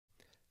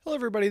Hello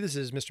everybody, this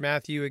is Mr.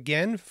 Matthew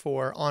again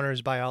for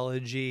Honors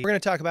Biology. We're going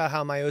to talk about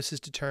how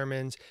meiosis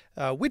determines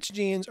which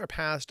genes are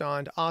passed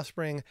on to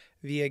offspring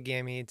via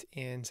gametes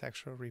in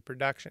sexual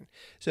reproduction.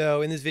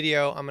 So in this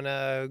video, I'm going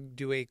to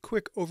do a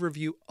quick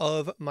overview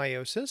of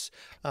meiosis,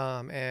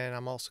 and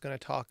I'm also going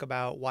to talk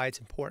about why it's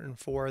important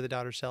for the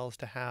daughter cells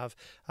to have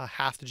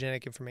half the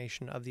genetic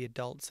information of the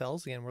adult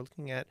cells. Again, we're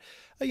looking at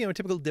a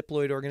typical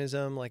diploid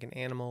organism like an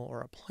animal or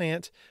a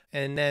plant,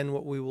 and then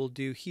what we will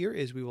do here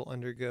is we will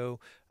undergo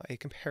a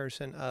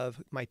comparison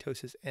of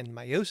mitosis and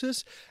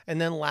meiosis.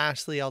 And then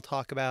lastly, I'll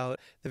talk about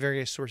the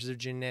various sources of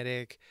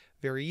genetic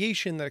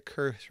variation that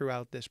occur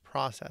throughout this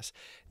process.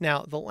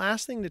 Now, the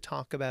last thing to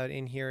talk about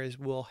in here is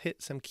we'll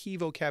hit some key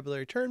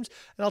vocabulary terms,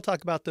 and I'll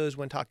talk about those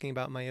when talking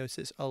about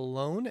meiosis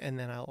alone, and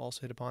then I'll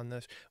also hit upon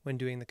those when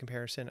doing the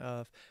comparison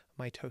of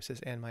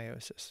mitosis and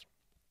meiosis.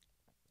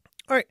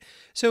 All right,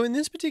 so in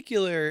this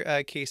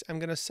particular case, I'm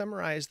going to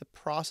summarize the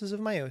process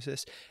of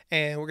meiosis,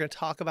 and we're going to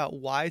talk about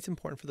why it's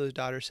important for those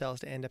daughter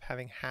cells to end up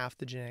having half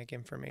the genetic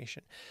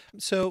information.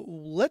 So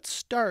let's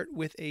start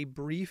with a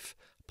brief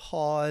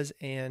pause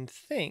and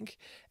think.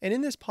 And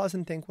in this pause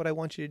and think, what I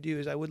want you to do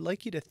is I would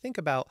like you to think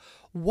about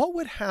what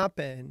would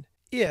happen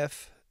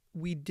if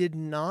we did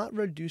not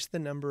reduce the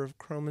number of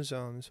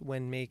chromosomes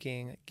when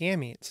making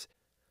gametes.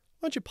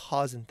 Why don't you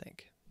pause and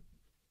think?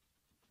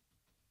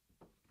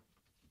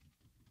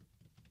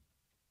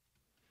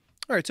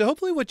 All right, so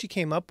hopefully what you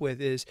came up with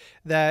is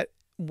that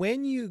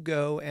when you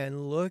go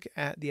and look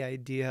at the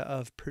idea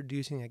of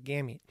producing a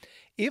gamete,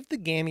 if the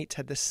gametes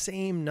had the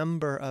same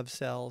number of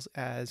cells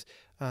as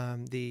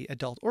the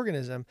adult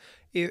organism,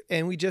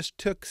 and we just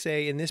took,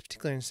 say, in this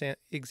particular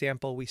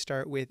example, we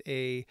start with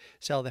a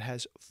cell that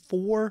has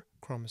 4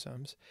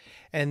 chromosomes,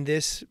 and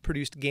this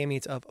produced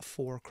gametes of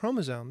 4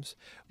 chromosomes.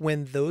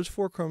 When those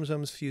 4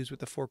 chromosomes fuse with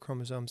the 4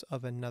 chromosomes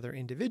of another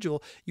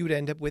individual, you would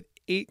end up with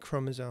 8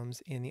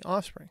 chromosomes in the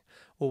offspring.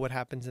 Well, what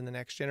happens in the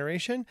next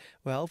generation?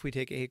 Well, if we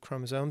take 8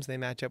 chromosomes, they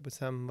match up with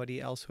somebody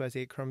else who has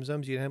 8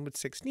 chromosomes, you'd end up with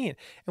 16.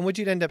 And what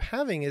you'd end up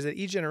having is that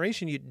each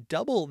generation, you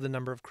double the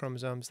number of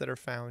chromosomes that are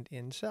found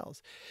in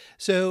cells.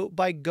 So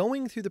by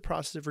going through the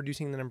process of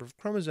reducing the number of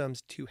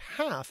chromosomes to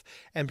half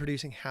and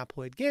producing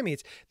haploid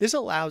gametes, this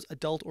allows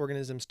adult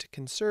organisms to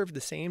conserve the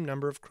same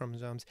number of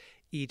chromosomes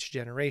each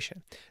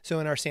generation.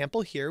 So in our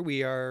sample here,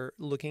 we are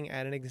looking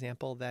at an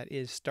example that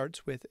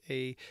starts with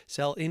a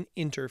cell in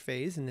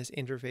interphase, and this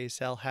interphase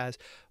cell has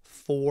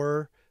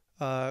 4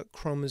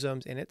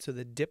 chromosomes in it, so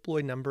the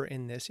diploid number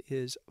in this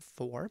is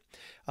 4.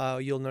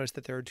 You'll notice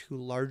that there are 2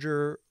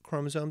 larger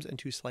chromosomes and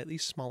 2 slightly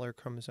smaller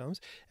chromosomes,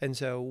 and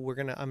so I'm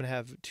gonna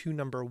have 2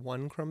 number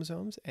 1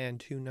 chromosomes and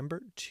 2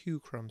 number 2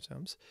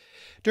 chromosomes.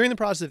 During the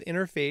process of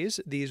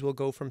interphase, these will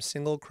go from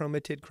single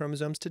chromatid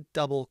chromosomes to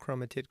double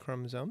chromatid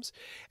chromosomes,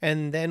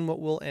 and then what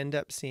we'll end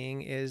up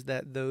seeing is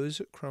that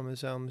those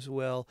chromosomes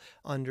will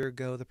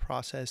undergo the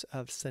process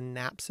of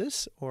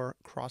synapsis, or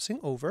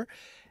crossing over,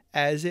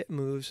 as it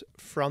moves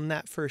from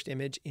that first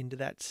image into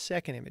that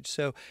second image.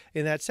 So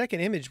in that second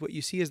image, what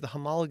you see is the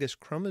homologous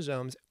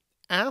chromosomes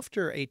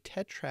after a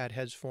tetrad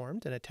has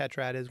formed, and a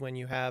tetrad is when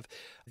you have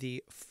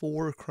the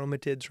 4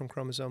 chromatids from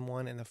chromosome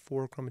 1 and the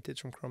 4 chromatids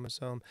from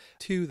chromosome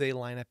 2. They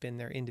line up in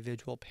their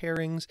individual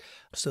pairings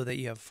so that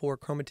you have 4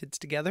 chromatids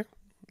together.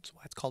 That's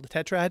why it's called a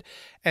tetrad.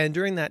 And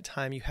during that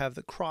time, you have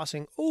the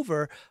crossing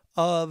over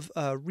of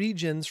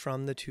regions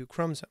from the 2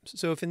 chromosomes.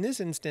 So if in this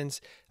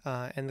instance,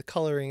 and the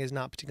coloring is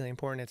not particularly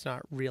important, it's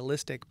not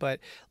realistic, but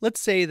let's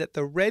say that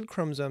the red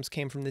chromosomes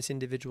came from this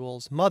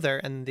individual's mother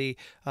and the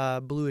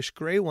bluish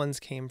gray ones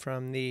came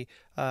from the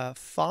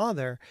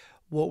father.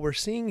 What we're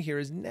seeing here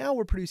is now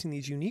we're producing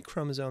these unique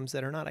chromosomes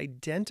that are not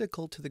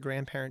identical to the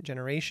grandparent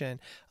generation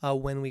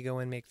when we go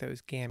and make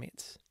those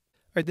gametes.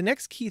 All right, the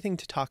next key thing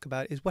to talk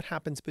about is what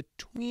happens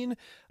between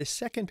the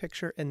second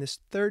picture and this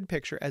third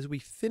picture as we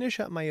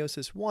finish up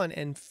meiosis 1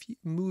 and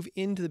move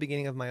into the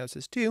beginning of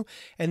meiosis 2,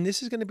 and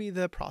this is going to be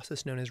the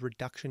process known as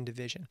reduction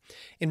division.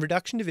 In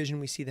reduction division,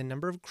 we see the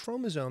number of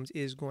chromosomes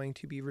is going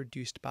to be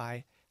reduced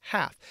by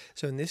half.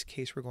 So in this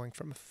case, we're going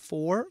from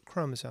 4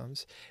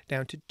 chromosomes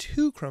down to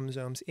 2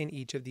 chromosomes in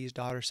each of these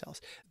daughter cells.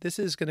 This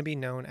is going to be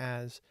known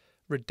as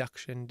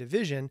reduction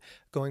division,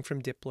 going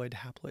from diploid to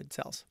haploid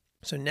cells.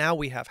 So now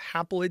we have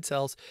haploid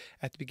cells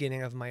at the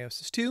beginning of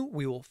meiosis 2.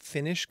 We will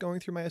finish going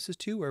through meiosis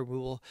 2 where we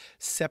will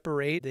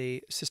separate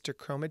the sister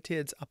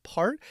chromatids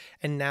apart.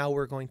 And now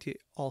we're going to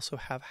also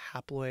have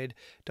haploid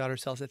daughter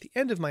cells at the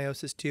end of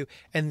meiosis 2,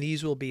 and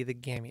these will be the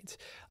gametes.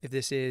 If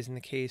this is in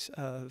the case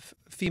of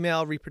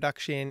female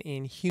reproduction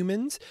in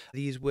humans,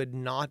 these would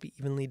not be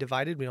evenly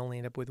divided. We'd only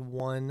end up with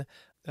 1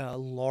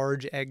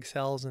 large egg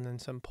cells and then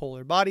some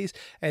polar bodies.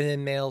 And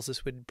then males,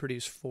 this would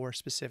produce 4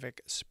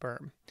 specific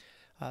sperm.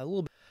 A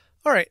little bit.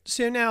 All right,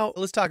 so now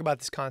let's talk about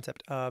this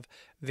concept of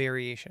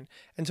variation.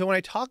 And so when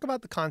I talk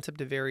about the concept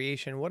of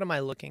variation, what am I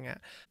looking at?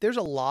 There's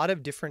a lot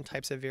of different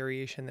types of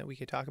variation that we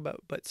could talk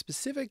about, but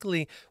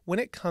specifically when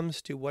it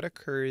comes to what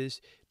occurs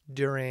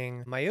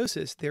during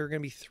meiosis, there are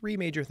going to be three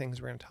major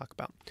things we're going to talk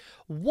about.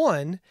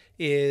 One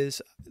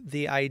is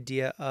the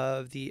idea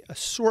of the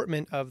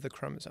assortment of the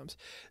chromosomes.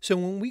 So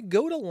when we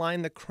go to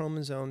line the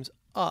chromosomes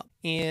up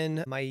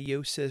in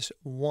meiosis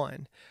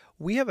 1,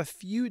 we have a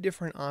few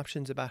different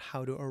options about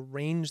how to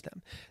arrange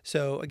them.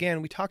 So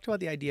again, we talked about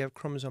the idea of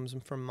chromosomes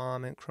from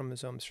mom and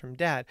chromosomes from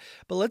dad.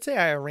 But let's say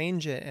I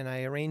arrange it and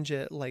I arrange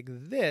it like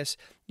this.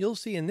 You'll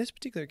see in this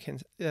particular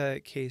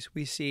case,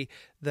 we see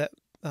that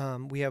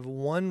we have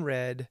one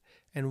red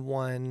and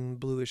one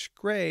bluish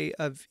gray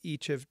of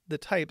each of the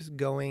types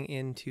going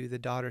into the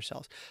daughter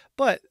cells.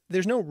 But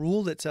there's no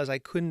rule that says I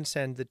couldn't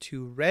send the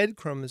two red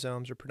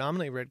chromosomes or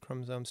predominantly red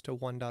chromosomes to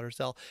one daughter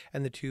cell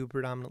and the two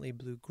predominantly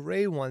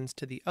blue-gray ones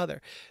to the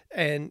other.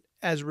 And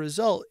as a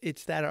result,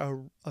 it's that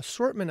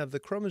assortment of the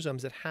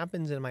chromosomes that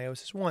happens in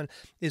meiosis 1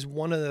 is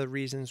one of the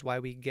reasons why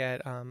we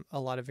get a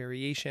lot of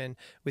variation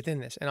within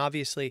this. And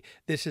obviously,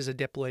 this is a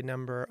diploid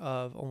number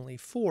of only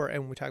 4. And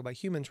when we talk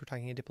about humans, we're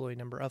talking a diploid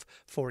number of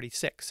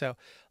 46. So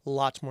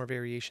lots more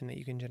variation that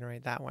you can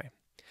generate that way.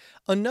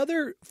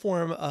 Another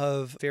form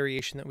of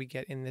variation that we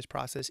get in this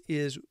process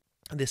is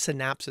the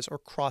synapsis or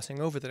crossing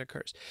over that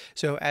occurs.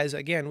 So as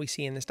again we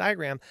see in this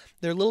diagram,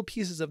 there are little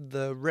pieces of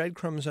the red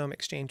chromosome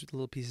exchanged with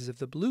little pieces of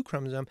the blue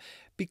chromosome.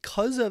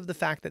 Because of the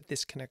fact that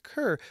this can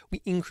occur,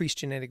 we increase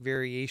genetic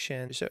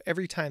variation. So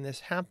every time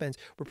this happens,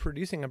 we're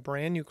producing a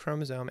brand new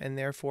chromosome, and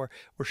therefore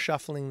we're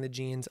shuffling the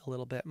genes a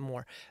little bit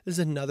more. This is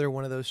another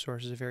one of those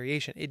sources of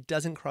variation. It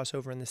doesn't cross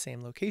over in the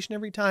same location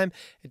every time.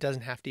 It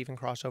doesn't have to even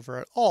cross over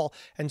at all.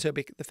 And so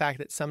the fact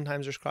that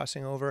sometimes there's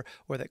crossing over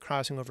or that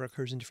crossing over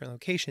occurs in different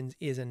locations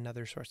is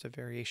another source of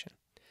variation.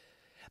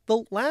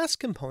 The last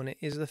component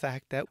is the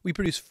fact that we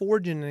produce 4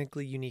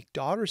 genetically unique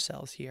daughter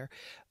cells here.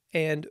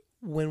 And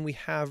when we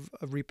have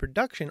a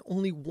reproduction,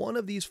 only one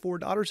of these 4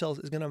 daughter cells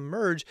is going to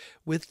merge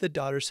with the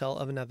daughter cell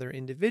of another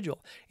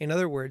individual. In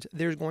other words,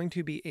 there's going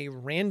to be a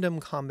random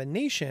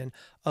combination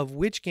of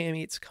which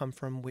gametes come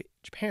from which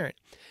parent.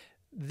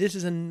 This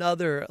is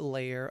another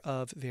layer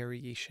of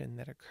variation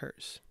that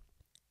occurs.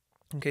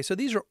 Okay, so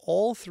these are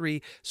all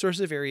 3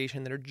 sources of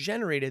variation that are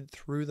generated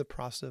through the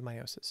process of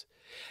meiosis.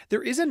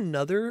 There is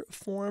another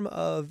form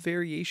of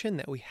variation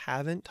that we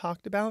haven't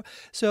talked about.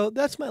 So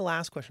that's my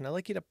last question. I'd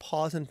like you to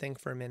pause and think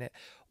for a minute.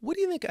 What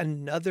do you think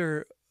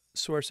another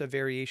source of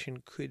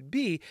variation could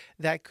be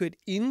that could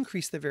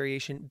increase the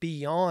variation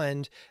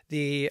beyond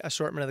the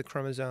assortment of the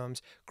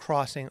chromosomes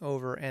crossing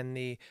over and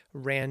the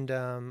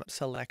random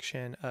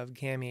selection of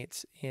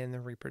gametes in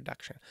the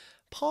reproduction?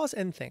 Pause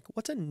and think.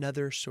 What's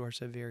another source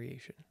of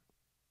variation?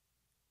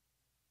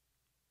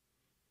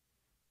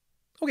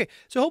 Okay,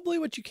 so hopefully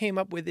what you came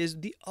up with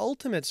is the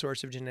ultimate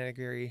source of genetic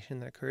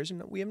variation that occurs.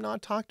 And we have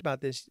not talked about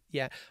this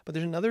yet, but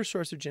there's another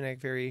source of genetic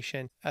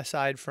variation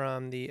aside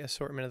from the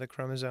assortment of the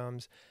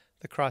chromosomes,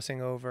 the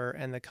crossing over,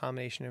 and the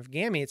combination of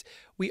gametes.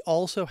 We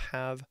also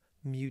have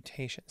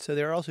mutations. So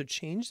there are also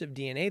changes of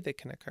DNA that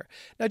can occur.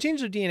 Now,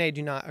 changes of DNA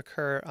do not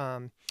occur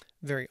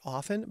very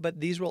often, but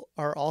these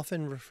are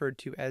often referred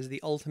to as the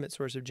ultimate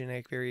source of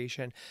genetic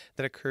variation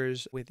that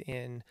occurs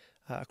within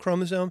a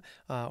chromosome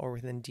or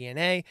within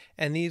DNA,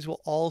 and these will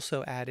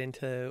also add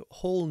into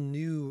whole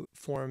new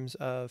forms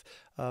of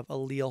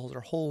alleles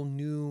or whole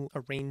new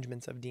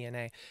arrangements of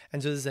DNA.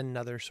 And so this is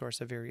another source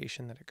of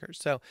variation that occurs.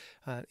 So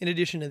in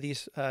addition to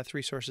these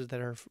 3 sources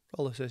that are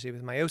all associated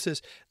with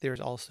meiosis, there's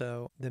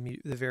also the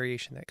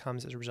variation that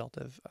comes as a result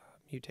of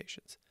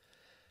mutations.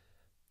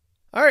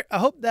 All right, I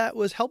hope that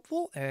was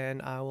helpful,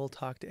 and I will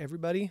talk to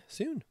everybody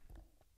soon.